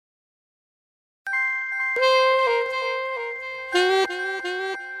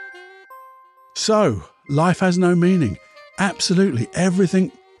So, life has no meaning. Absolutely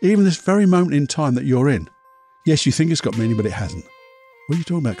everything, even this very moment in time that you're in. Yes, you think it's got meaning, but it hasn't. What are you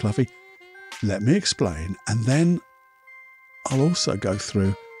talking about, Cluffy? Let me explain, and then I'll also go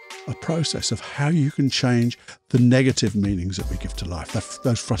through a process of how you can change the negative meanings that we give to life,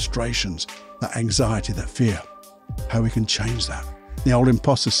 those frustrations, that anxiety, that fear, how we can change that. The old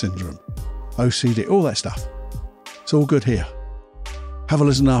imposter syndrome, OCD, all that stuff. It's all good here. Have a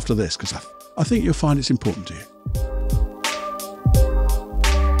listen after this, because I think you'll find it's important to you.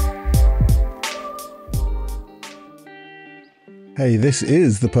 Hey, this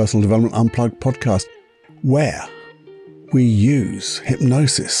is the Personal Development Unplugged podcast, where we use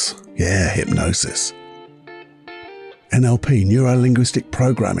hypnosis. Yeah, hypnosis. NLP, neuro-linguistic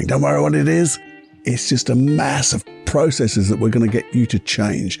programming. Don't worry what it is. It's just a mass of processes that we're going to get you to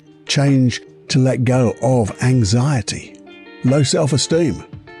change. Change to let go of anxiety, low self-esteem,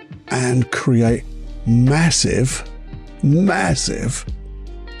 and create massive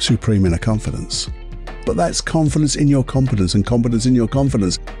supreme inner confidence. But that's confidence in your competence and competence in your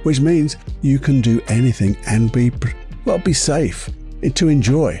confidence, which means you can do anything and be safe, to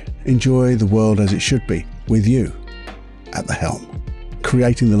enjoy the world as it should be, with you at the helm,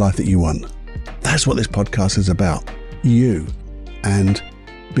 creating the life that you want. That's what this podcast is about. You, and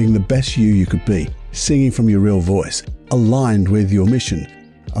being the best you could be, singing from your real voice, aligned with your mission,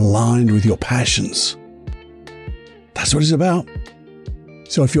 aligned with your passions. That's what it's about.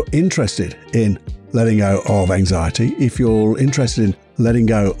 So if you're interested in letting go of anxiety, if you're interested in letting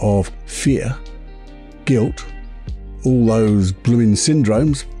go of fear, guilt, all those blooming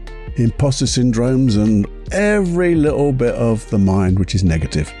syndromes, imposter syndromes, and every little bit of the mind which is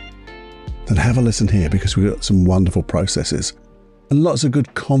negative, then have a listen here, because we've got some wonderful processes and lots of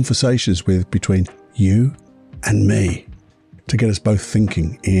good conversations between you and me to get us both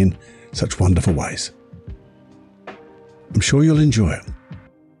thinking in such wonderful ways. I'm sure you'll enjoy it.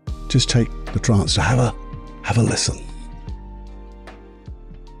 Just take the chance to have a listen.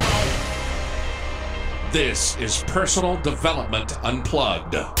 This is Personal Development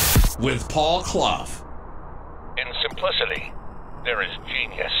Unplugged with Paul Clough. In simplicity, there is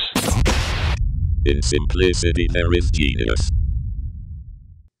genius. In simplicity, there is genius.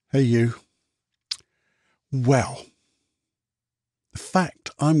 Hey, you. Well, the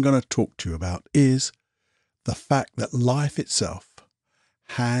fact I'm going to talk to you about is the fact that life itself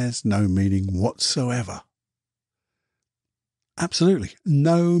has no meaning whatsoever. Absolutely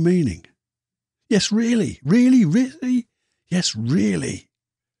no meaning. Yes, really? Yes, really.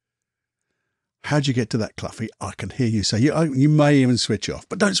 How'd you get to that, Cluffy? I can hear you say, you may even switch off,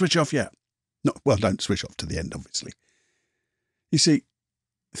 but don't switch off yet. Don't switch off to the end, obviously. You see,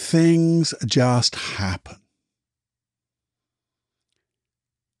 things just happen.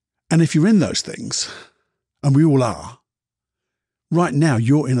 And if you're in those things, and we all are, right now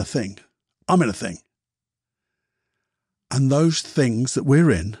you're in a thing. I'm in a thing. And those things that we're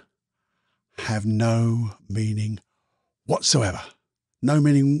in have no meaning whatsoever. No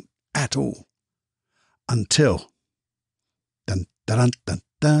meaning at all. Until, dun, dun, dun,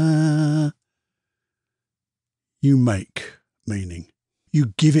 dun, you make meaning. You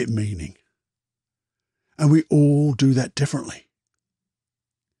give it meaning. And we all do that differently.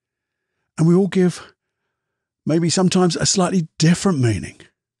 And we all give maybe sometimes a slightly different meaning.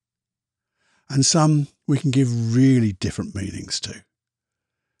 And some we can give really different meanings to.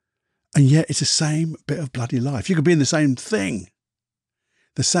 And yet it's the same bit of bloody life. You could be in the same thing.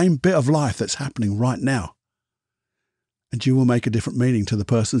 The same bit of life that's happening right now. And you will make a different meaning to the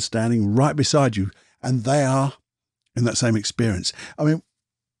person standing right beside you. And they are in that same experience. I mean,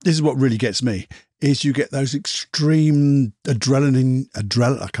 this is what really gets me, is you get those extreme adrenaline,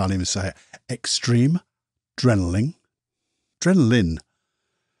 I can't even say it, extreme adrenaline.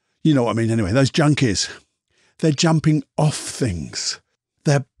 You know what I mean anyway, those junkies. They're jumping off things.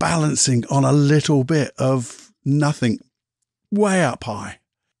 They're balancing on a little bit of nothing, way up high.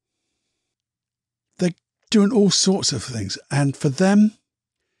 They're doing all sorts of things. And for them,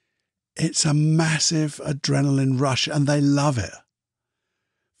 it's a massive adrenaline rush and they love it.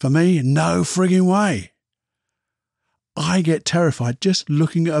 For me, no frigging way. I get terrified just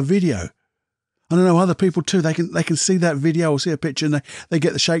looking at a video. I know other people too. They can see that video or see a picture and they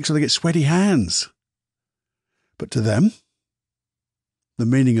get the shakes or they get sweaty hands. But to them, the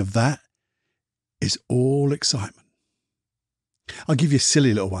meaning of that is all excitement. I'll give you a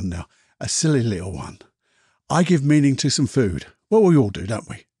silly little one now. A silly little one. I give meaning to some food. Well, we all do, don't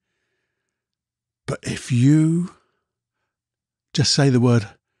we? But if you just say the word,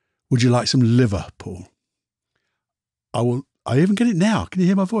 would you like some liver, Paul? I even get it now. Can you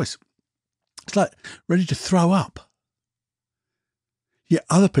hear my voice? It's like ready to throw up. Yet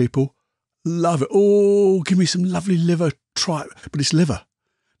other people love it. Oh, give me some lovely liver, try it. But it's liver.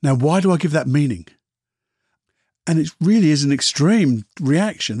 Now, why do I give that meaning? And it really is an extreme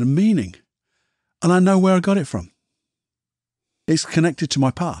reaction and meaning. And I know where I got it from. It's connected to my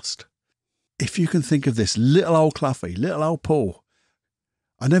past. If you can think of this, little old Cluffy, little old Paul.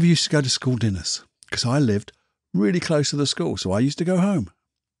 I never used to go to school dinners because I lived really close to the school. So I used to go home,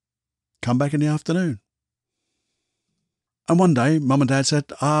 come back in the afternoon. And one day, Mum and Dad said,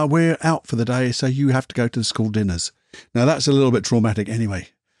 we're out for the day, so you have to go to the school dinners. Now, that's a little bit traumatic anyway,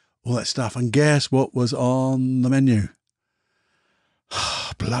 all that stuff. And guess what was on the menu?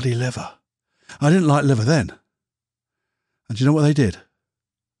 Bloody liver. I didn't like liver then. And do you know what they did?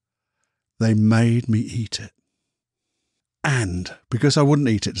 They made me eat it. And because I wouldn't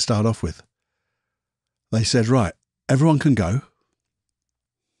eat it to start off with, they said, right, everyone can go,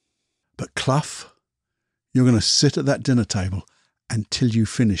 but Clough, you're going to sit at that dinner table until you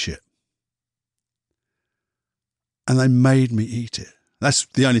finish it. And they made me eat it. That's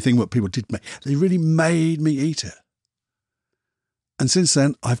the only thing what people did make. They really made me eat it. And since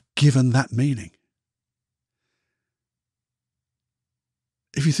then, I've given that meaning.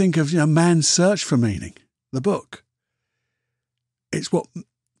 If you think of, Man's Search for Meaning, the book, it's what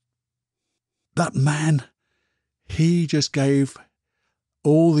that man, he just gave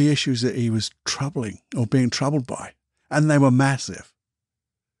all the issues that he was troubling or being troubled by, and they were massive,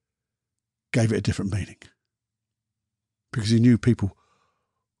 gave it a different meaning. Because he knew people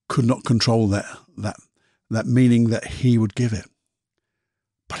could not control that meaning that he would give it.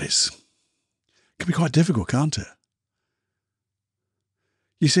 But it can be quite difficult, can't it?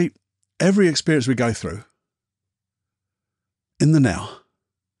 You see, every experience we go through in the now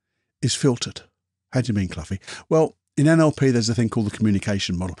is filtered. How do you mean, Cluffy? Well, in NLP, there's a thing called the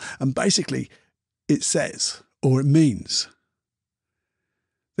communication model. And basically, it says, or it means,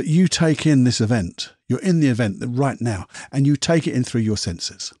 that you take in this event. You're in the event right now, and you take it in through your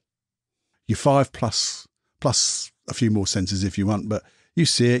senses. Your 5 plus a few more senses if you want, but you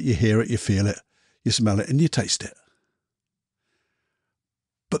see it, you hear it, you feel it, you smell it, and you taste it.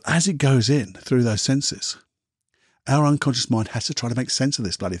 But as it goes in through those senses, our unconscious mind has to try to make sense of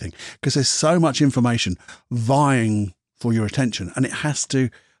this bloody thing because there's so much information vying for your attention and it has to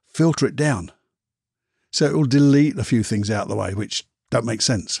filter it down. So it will delete a few things out of the way which don't make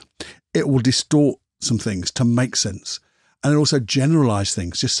sense. It will distort some things to make sense. And it also generalize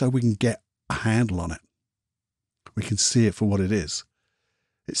things just so we can get a handle on it. We can see it for what it is.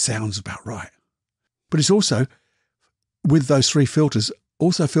 It sounds about right. But it's also, with those 3 filters,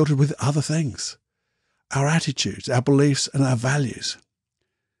 also filtered with other things. Our attitudes, our beliefs, and our values.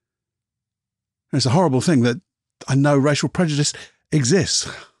 And it's a horrible thing that I know racial prejudice exists.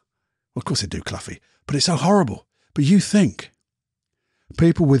 Well, of course they do, Cluffy, but it's so horrible. But you think,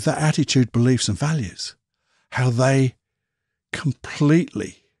 people with that attitude, beliefs, and values, how they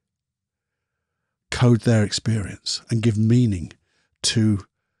completely code their experience and give meaning to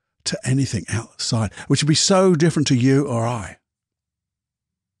anything outside, which would be so different to you or I.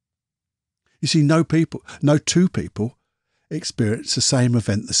 You see, no two people experience the same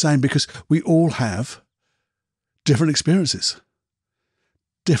event the same because we all have different experiences,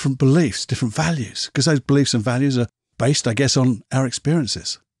 different beliefs, different values, because those beliefs and values are based, I guess, on our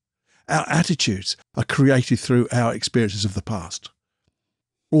experiences. Our attitudes are created through our experiences of the past,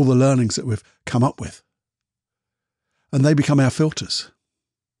 all the learnings that we've come up with, and they become our filters.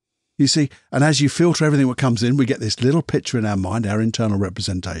 You see, and as you filter everything that comes in, we get this little picture in our mind, our internal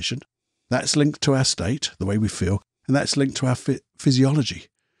representation. That's linked to our state, the way we feel, and that's linked to our physiology,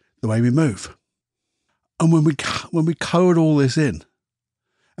 the way we move. And when we code all this in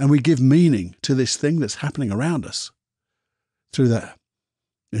and we give meaning to this thing that's happening around us through that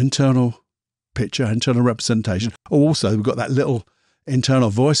internal picture, internal representation, also we've got that little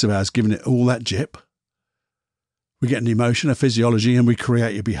internal voice of ours giving it all that jip. We get an emotion, a physiology, and we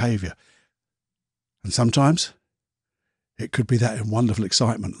create a behavior. And sometimes it could be that wonderful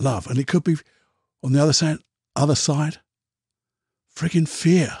excitement, love, and it could be, on the other side, friggin'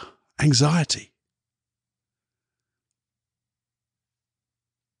 fear, anxiety.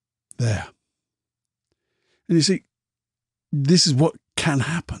 There. And you see, this is what can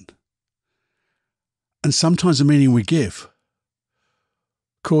happen. And sometimes the meaning we give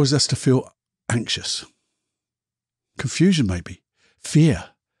causes us to feel anxious, confusion maybe, fear,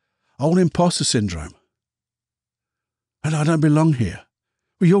 old imposter syndrome. And I don't belong here.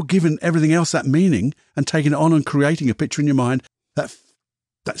 Well, you're giving everything else that meaning and taking it on and creating a picture in your mind, that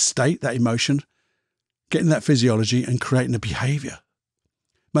state, that emotion, getting that physiology and creating a behavior.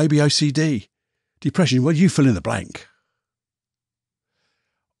 Maybe OCD, depression, well, you fill in the blank.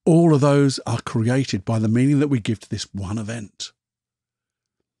 All of those are created by the meaning that we give to this one event.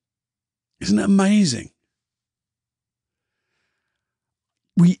 Isn't it amazing?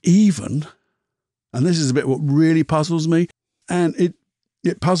 We even, and this is a bit what really puzzles me, and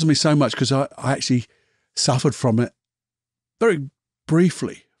it puzzled me so much because I actually suffered from it very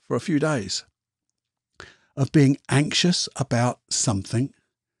briefly for a few days, of being anxious about something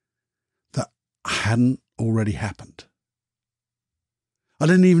that hadn't already happened. I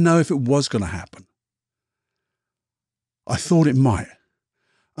didn't even know if it was going to happen. I thought it might.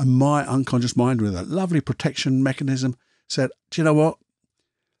 And my unconscious mind, with a lovely protection mechanism, said, do you know what?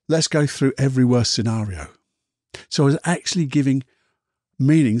 Let's go through every worst scenario. So I was actually giving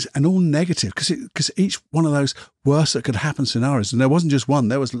meanings, and all negative, because each one of those worst that could happen scenarios, and there wasn't just one,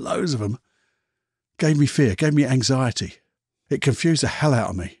 there was loads of them, gave me fear, gave me anxiety. It confused the hell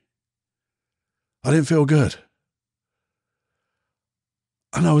out of me. I didn't feel good.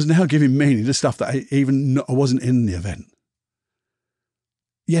 And I was now giving meaning to stuff that I wasn't in the event.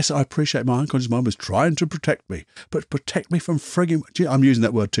 Yes, I appreciate my unconscious mind was trying to protect me, but protect me from frigging... I'm using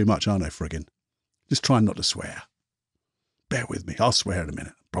that word too much, aren't I, frigging? Just trying not to swear. Bear with me. I'll swear in a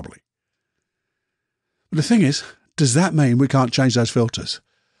minute, probably. But the thing is, does that mean we can't change those filters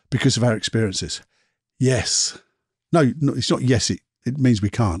because of our experiences? Yes. No, it's not yes, it means we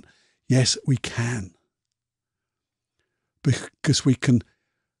can't. Yes, we can. Because we can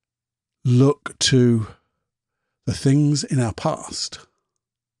look to the things in our past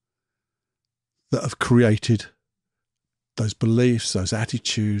that have created those beliefs, those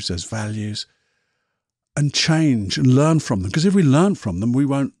attitudes, those values, and change and learn from them. Because if we learn from them, we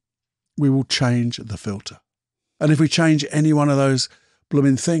will change the filter. And if we change any one of those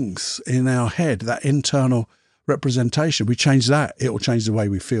blooming things in our head, that internal representation, we change that, it will change the way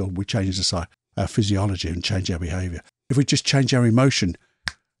we feel. We change our physiology and change our behavior. If we just change our emotion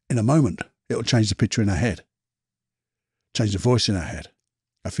in a moment, it will change the picture in our head, change the voice in our head.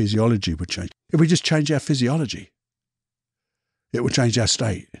 Our physiology would change. If we just change our physiology, it will change our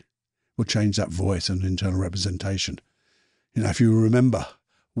state. It will change that voice and internal representation. You know, if you remember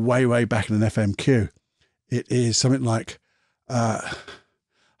way back in an FMQ, it is something like, I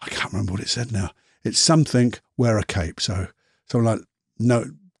can't remember what it said now. It's something, wear a cape. So something like, no,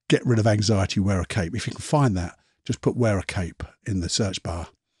 get rid of anxiety, wear a cape. If you can find that, just put wear a cape in the search bar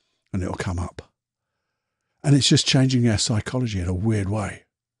and it'll come up. And it's just changing our psychology in a weird way.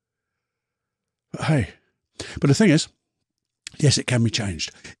 But hey, but the thing is, yes, it can be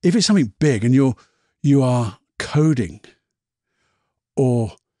changed. If it's something big and you are coding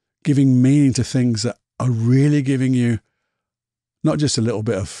or giving meaning to things that are really giving you not just a little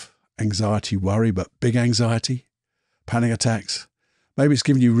bit of anxiety, worry, but big anxiety, panic attacks, maybe it's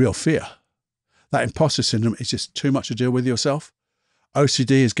giving you real fear. That imposter syndrome is just too much to deal with yourself.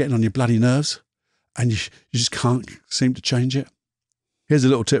 OCD is getting on your bloody nerves and you just can't seem to change it. Here's a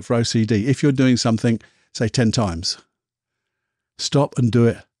little tip for OCD. If you're doing something, say 10 times, stop and do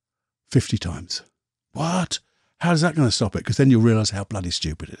it 50 times. What? How's that going to stop it? Because then you'll realise how bloody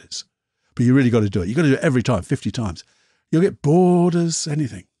stupid it is. But you really got to do it. You've got to do it every time, 50 times. You'll get bored as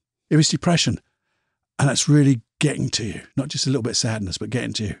anything. If it's depression, and that's really getting to you, not just a little bit of sadness, but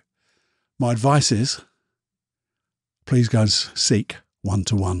getting to you, my advice is, please go and seek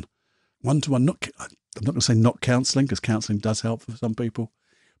one-to-one. One-to-one, I'm not going to say not counselling, because counselling does help for some people,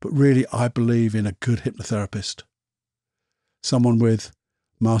 but really I believe in a good hypnotherapist, someone with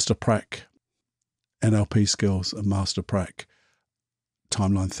master prac NLP skills and master prac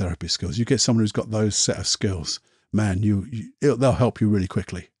timeline therapy skills. You get someone who's got those set of skills, man, they'll help you really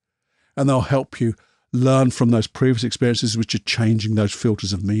quickly. And they'll help you learn from those previous experiences which are changing those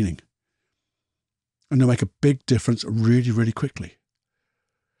filters of meaning. And they'll make a big difference really, really quickly.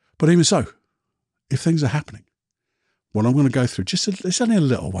 But even so, if things are happening, what I'm going to go through, it's only a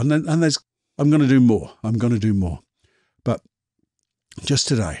little one, and I'm going to do more. I'm going to do more. But just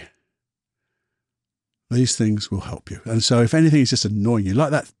today, these things will help you. And so if anything is just annoying you,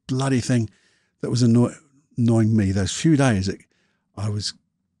 like that bloody thing that was annoying me, those few days that I was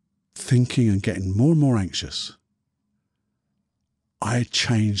thinking and getting more and more anxious, I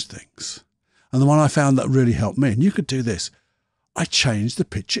changed things. And the one I found that really helped me, and you could do this, I changed the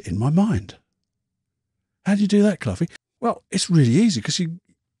picture in my mind. How do you do that, Cluffy? Well, it's really easy because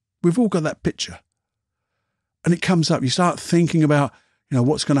we've all got that picture. And it comes up, you start thinking about,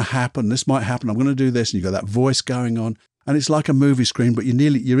 what's going to happen, this might happen, I'm going to do this, and you've got that voice going on, and it's like a movie screen, but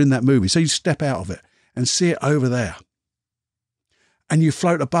you're in that movie. So you step out of it and see it over there. And you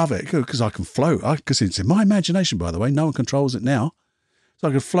float above it, because I can float, because it's in my imagination, by the way, no one controls it now. So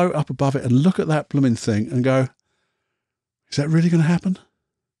I could float up above it and look at that blooming thing and go, is that really going to happen?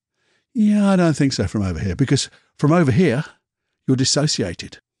 Yeah, I don't think so from over here, because from over here, you're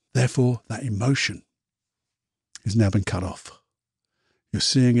dissociated. Therefore, that emotion has now been cut off. You're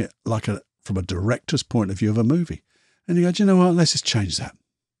seeing it like from a director's point of view of a movie. And you go, do you know what? Let's just change that.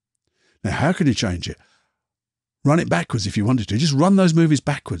 Now, how can you change it? Run it backwards if you wanted to. Just run those movies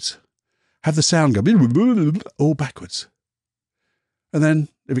backwards. Have the sound go all backwards. And then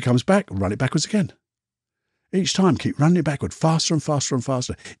if it comes back, run it backwards again. Each time, keep running it backward, faster and faster and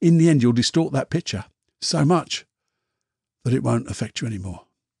faster. In the end, you'll distort that picture so much that it won't affect you anymore.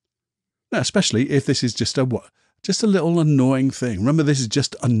 Now, especially if this is just a little annoying thing. Remember, this is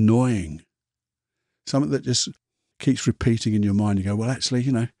just annoying. Something that just keeps repeating in your mind. You go, well, actually,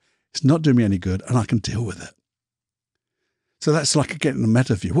 it's not doing me any good and I can deal with it. So that's like getting a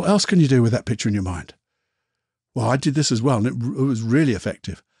meta view. What else can you do with that picture in your mind? Well, I did this as well, and it was really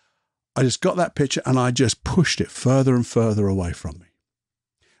effective. I just got that picture and I just pushed it further and further away from me.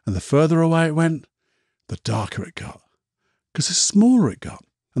 And the further away it went, the darker it got. Because the smaller it got.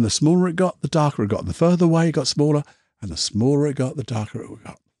 And the smaller it got, the darker it got. And the further away it got smaller, and the smaller it got, the darker it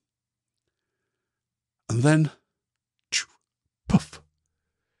got. And then, poof,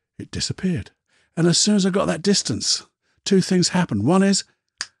 it disappeared. And as soon as I got that distance, two things happened. One is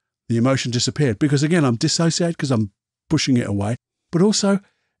the emotion disappeared because, again, I'm dissociated because I'm pushing it away. But also,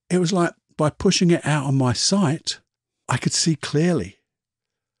 it was like by pushing it out on my sight, I could see clearly.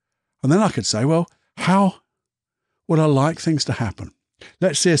 And then I could say, well, how would I like things to happen?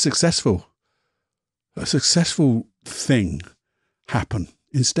 Let's see a successful thing happen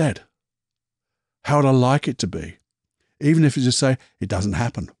instead. How would I like it to be? Even if you just say, it doesn't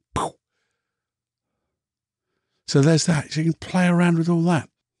happen. So there's that. So you can play around with all that.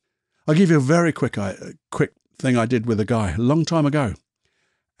 I'll give you a very quick thing I did with a guy a long time ago.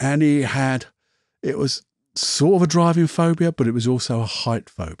 And it was sort of a driving phobia, but it was also a height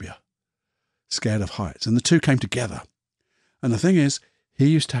phobia. Scared of heights. And the two came together. And the thing is, he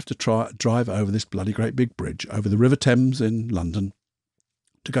used to have to drive over this bloody great big bridge over the River Thames in London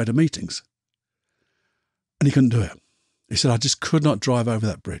to go to meetings. And he couldn't do it. He said, I just could not drive over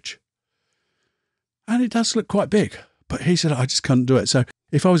that bridge. And it does look quite big. But he said, I just couldn't do it. So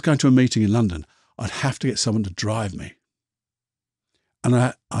if I was going to a meeting in London, I'd have to get someone to drive me.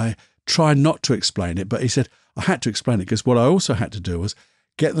 And I tried not to explain it, but he said I had to explain it because what I also had to do was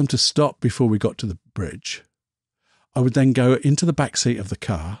get them to stop before we got to the bridge. I would then go into the back seat of the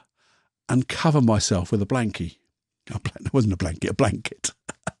car and cover myself with a blankie. It wasn't a blanket, a blanket.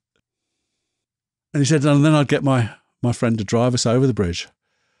 And he said, and then I'd get my friend to drive us over the bridge,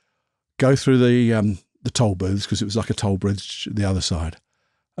 go through the toll booths because it was like a toll bridge the other side.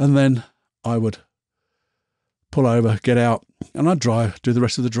 And then I would pull over, get out, and I'd do the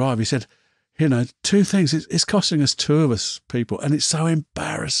rest of the drive. He said, two things. It's costing us two of us people, and it's so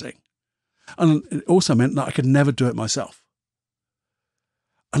embarrassing. And it also meant that I could never do it myself.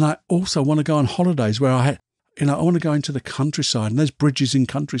 And I also want to go on holidays where I want to go into the countryside, and there's bridges in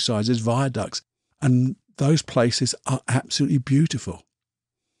countrysides, there's viaducts, and those places are absolutely beautiful.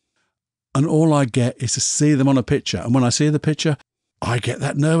 And all I get is to see them on a picture. And when I see the picture, I get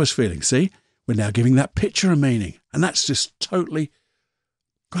that nervous feeling. See? We're now giving that picture a meaning. And that's just totally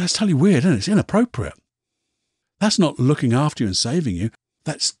weird, isn't it? It's inappropriate. That's not looking after you and saving you.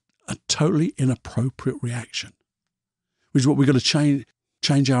 That's a totally inappropriate reaction, which is what we've got to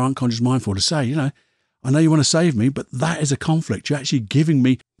change our unconscious mind for, to say, I know you want to save me, but that is a conflict. You're actually giving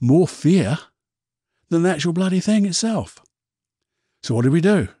me more fear than the actual bloody thing itself. So what did we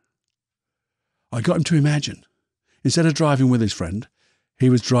do? I got him to imagine. Instead of driving with his friend, he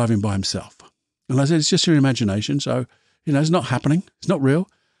was driving by himself. And I said, it's just your imagination. So, it's not happening. It's not real.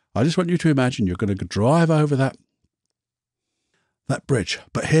 I just want you to imagine you're going to drive over that bridge.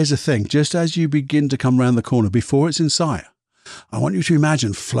 But here's the thing. Just as you begin to come round the corner, before it's in sight, I want you to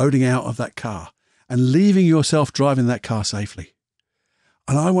imagine floating out of that car and leaving yourself driving that car safely.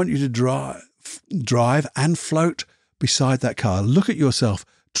 And I want you to drive and float beside that car. Look at yourself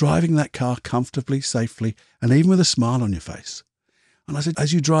driving that car comfortably, safely, and even with a smile on your face. And I said,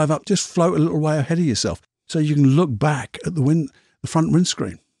 as you drive up, just float a little way ahead of yourself so you can look back at the front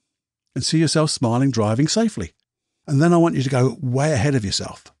windscreen and see yourself smiling, driving safely. And then I want you to go way ahead of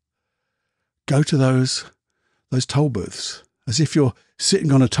yourself. Go to those toll booths as if you're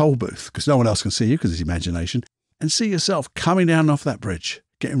sitting on a toll booth because no one else can see you because it's imagination, and see yourself coming down off that bridge,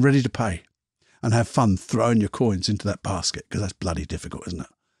 getting ready to pay, and have fun throwing your coins into that basket because that's bloody difficult, isn't it?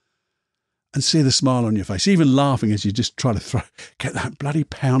 And see the smile on your face, even laughing as you just try to get that bloody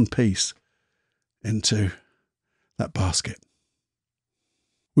pound piece into that basket.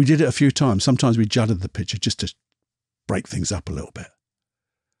 We did it a few times. Sometimes we jutted the picture just to break things up a little bit.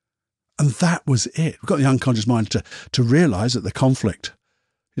 And that was it. We got the unconscious mind to realize that the conflict,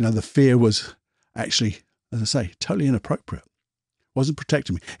 the fear was actually, as I say, totally inappropriate. Wasn't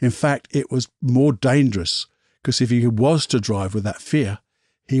protecting me. In fact, it was more dangerous because if he was to drive with that fear,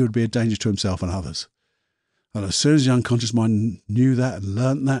 he would be a danger to himself and others. And as soon as the unconscious mind knew that and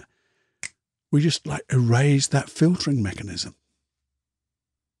learnt that, we just erased that filtering mechanism.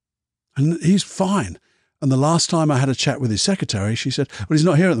 And he's fine. And the last time I had a chat with his secretary, she said, well, he's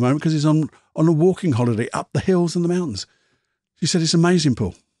not here at the moment because he's on a walking holiday up the hills and the mountains. She said, it's amazing,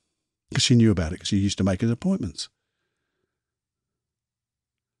 Paul, because she knew about it because she used to make his appointments.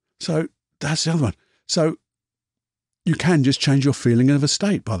 So that's the other one. So you can just change your feeling of a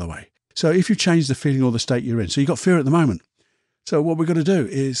state, by the way. So if you change the feeling or the state you're in, so you've got fear at the moment. So what we've got to do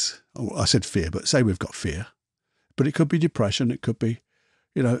is, I said fear, but say we've got fear, but it could be depression. It could be,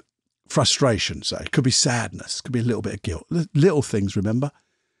 frustration, say. It could be sadness. It could be a little bit of guilt. Little things, remember.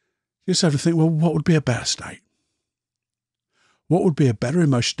 You just have to think, well, what would be a better state? What would be a better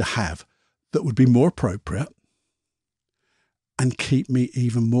emotion to have that would be more appropriate and keep me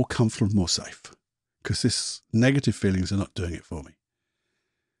even more comfortable and more safe? Because this negative feelings are not doing it for me.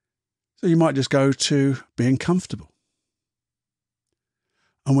 So you might just go to being comfortable.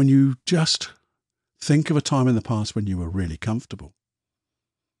 And when you just think of a time in the past when you were really comfortable,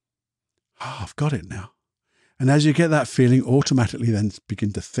 I've got it now. And as you get that feeling, automatically then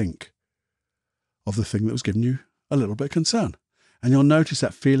begin to think of the thing that was giving you a little bit of concern. And you'll notice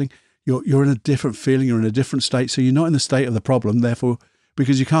that feeling, you're in a different feeling, you're in a different state. So you're not in the state of the problem, therefore,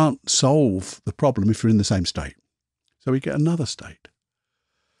 because you can't solve the problem if you're in the same state. So we get another state.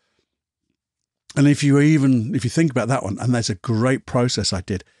 And if you think about that one, and there's a great process I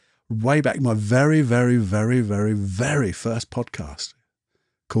did way back in my very, very, very, very, very first podcast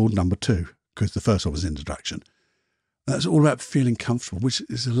called Number 2, because the first one was introduction. And that's all about feeling comfortable, which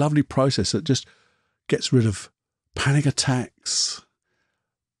is a lovely process that just gets rid of panic attacks,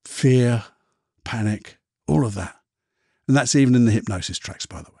 fear, panic, all of that. And that's even in the hypnosis tracks,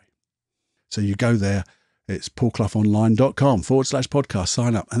 by the way. So you go there, it's paulcloughonline.com/podcast,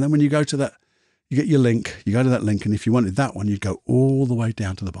 sign up. And then when you go to that, you get your link, you go to that link, and if you wanted that one, you'd go all the way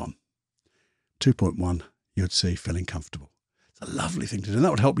down to the bottom. 2.1, you'd see feeling comfortable. It's a lovely thing to do. And that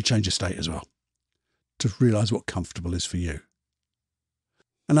would help you change your state as well, to realize what comfortable is for you.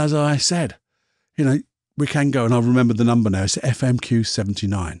 And as I said, we can go, and I've remembered the number now, it's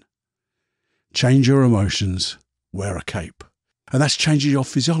FMQ79. Change your emotions, wear a cape. And that's changing your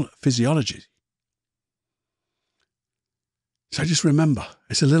physiology. So just remember,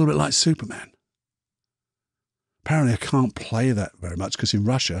 it's a little bit like Superman. Apparently I can't play that very much because in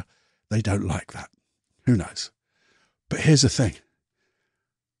Russia, they don't like that. Who knows? But here's the thing.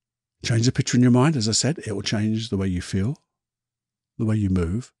 Change the picture in your mind. As I said, it will change the way you feel, the way you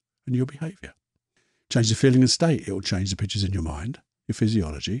move, and your behavior. Change the feeling and state. It will change the pictures in your mind, your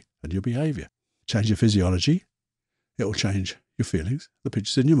physiology, and your behavior. Change your physiology. It will change your feelings, the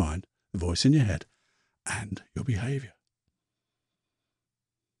pictures in your mind, the voice in your head, and your behavior.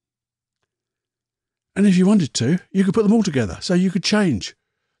 And if you wanted to, you could put them all together. So you could change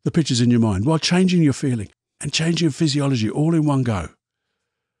the pictures in your mind while changing your feeling and changing your physiology all in one go.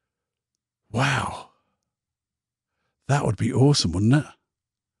 Wow. That would be awesome, wouldn't it?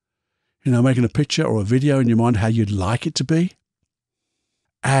 Making a picture or a video in your mind how you'd like it to be.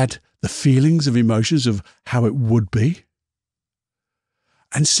 Add the feelings of emotions of how it would be.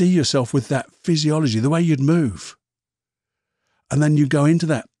 And see yourself with that physiology, the way you'd move. And then you go into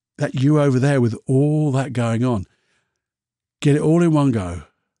that you over there with all that going on. Get it all in one go.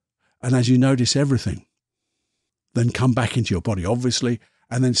 And as you notice everything, then come back into your body, obviously,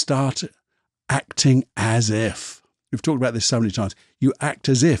 and then start acting as if. We've talked about this so many times. You act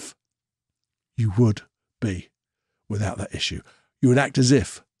as if you would be without that issue. You would act as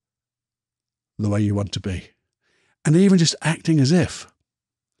if the way you want to be. And even just acting as if,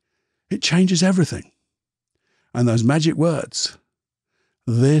 it changes everything. And those magic words,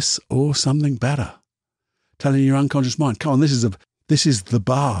 this or something better, telling your unconscious mind, come on, this is the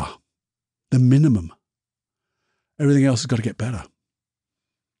bar, the minimum. Everything else has got to get better.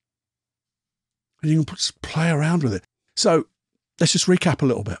 And you can play around with it. So let's just recap a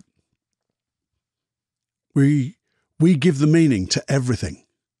little bit. We give the meaning to everything.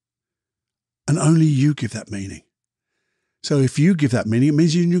 And only you give that meaning. So if you give that meaning, it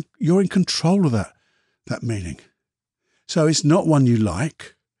means you're in control of that meaning. So it's not one you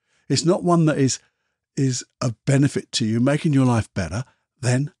like. It's not one that is of benefit to you, making your life better.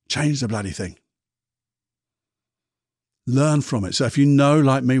 Then change the bloody thing. Learn from it. So if you know,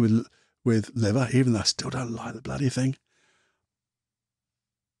 like me with liver, even though I still don't like the bloody thing,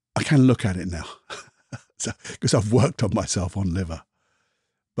 I can look at it now because I've worked on myself on liver.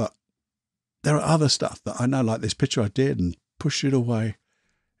 But there are other stuff that I know, like this picture I did and push it away.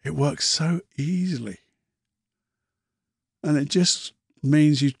 It works so easily. And it just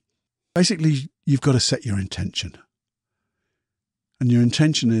means you've got to set your intention. And your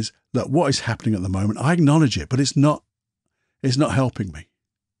intention is, look, what is happening at the moment? I acknowledge it, but it's not helping me.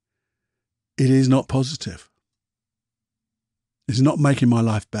 It is not positive. It's not making my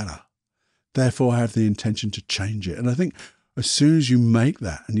life better. Therefore, I have the intention to change it. And I think as soon as you make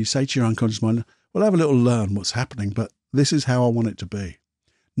that and you say to your unconscious mind, well, have a little learn what's happening, but this is how I want it to be.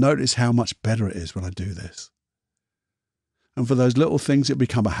 Notice how much better it is when I do this. And for those little things, it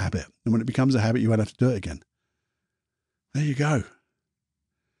become a habit. And when it becomes a habit, you won't have to do it again. There you go.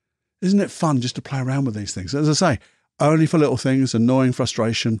 Isn't it fun just to play around with these things? As I say, only for little things, annoying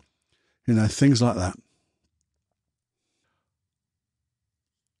frustration, things like that.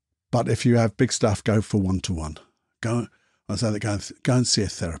 But if you have big stuff, go for one-to-one. Go and see a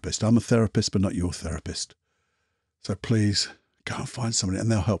therapist. I'm a therapist, but not your therapist. So please go and find somebody and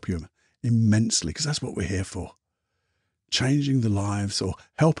they'll help you immensely, because that's what we're here for. Changing the lives or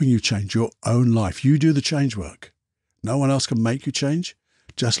helping you change your own life. You do the change work. No one else can make you change.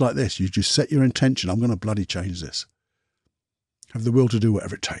 Just like this, you just set your intention. I'm going to bloody change this. Have the will to do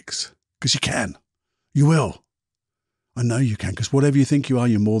whatever it takes. Because you can. You will. I know you can, because whatever you think you are,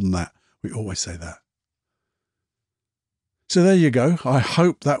 you're more than that. We always say that. So there you go. I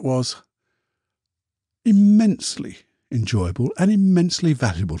hope that was immensely enjoyable and immensely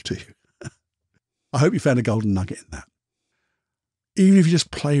valuable to you. I hope you found a golden nugget in that. Even if you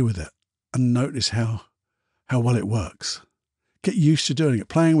just play with it and notice how well it works. Get used to doing it,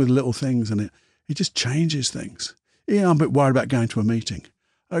 playing with little things, and it just changes things. Yeah, I'm a bit worried about going to a meeting.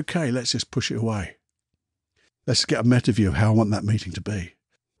 Okay, let's just push it away. Let's get a meta view of how I want that meeting to be.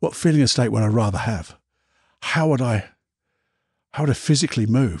 What feeling or state would I rather have? How would I physically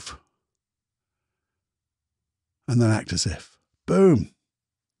move? And then act as if. Boom.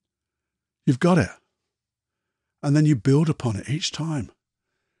 You've got it. And then you build upon it each time.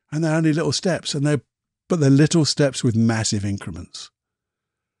 And they're only little steps, but they're little steps with massive increments.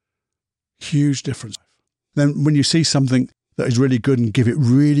 Huge difference. Then when you see something that is really good and give it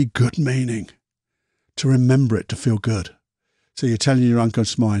really good meaning, to remember it, to feel good. So you're telling your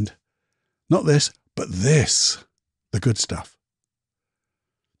unconscious mind, not this, but this, the good stuff.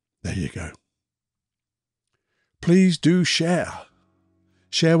 There you go. Please do share.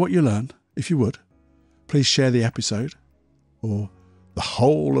 Share what you learn, if you would. Please share the episode or the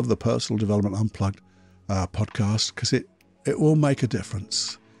whole of the Personal Development Unplugged podcast, because it will make a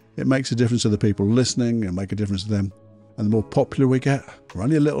difference. It makes a difference to the people listening and make a difference to them. And the more popular we get, we're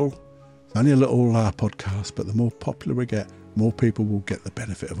only a little podcast, but the more popular we get, more people will get the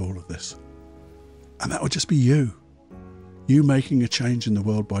benefit of all of this. And that will just be you making a change in the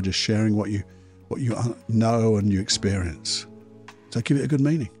world by just sharing what you know and you experience. So give it a good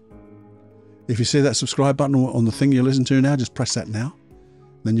meaning. If you see that subscribe button on the thing you listen to now, just press that now.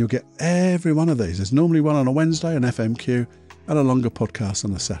 Then you'll get every one of these. There's normally one on a Wednesday, an FMQ, and a longer podcast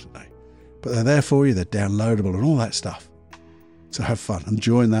on a Saturday. But they're there for you, they're downloadable and all that stuff. So have fun and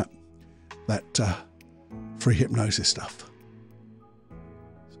join that free hypnosis stuff.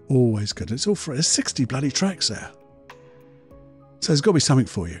 It's always good. It's all free. There's 60 bloody tracks there. So there's got to be something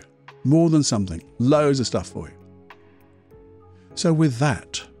for you. More than something. Loads of stuff for you. So with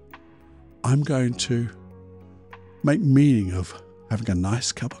that, I'm going to make meaning of having a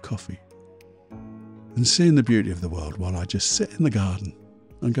nice cup of coffee and seeing the beauty of the world while I just sit in the garden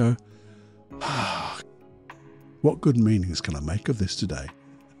and go, what good meanings can I make of this today?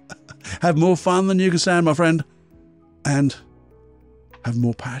 Have more fun than you can stand, my friend, and have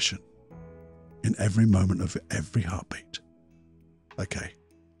more passion in every moment of every heartbeat. Okay,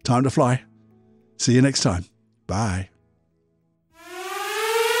 time to fly. See you next time. Bye.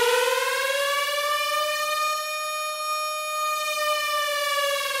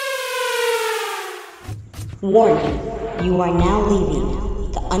 Warning, you are now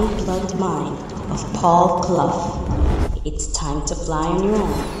leaving the unplugged mind of Paul Clough. It's time to fly on your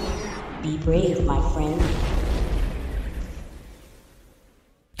own. Be brave, my friend.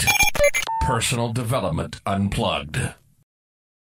 Personal Development Unplugged.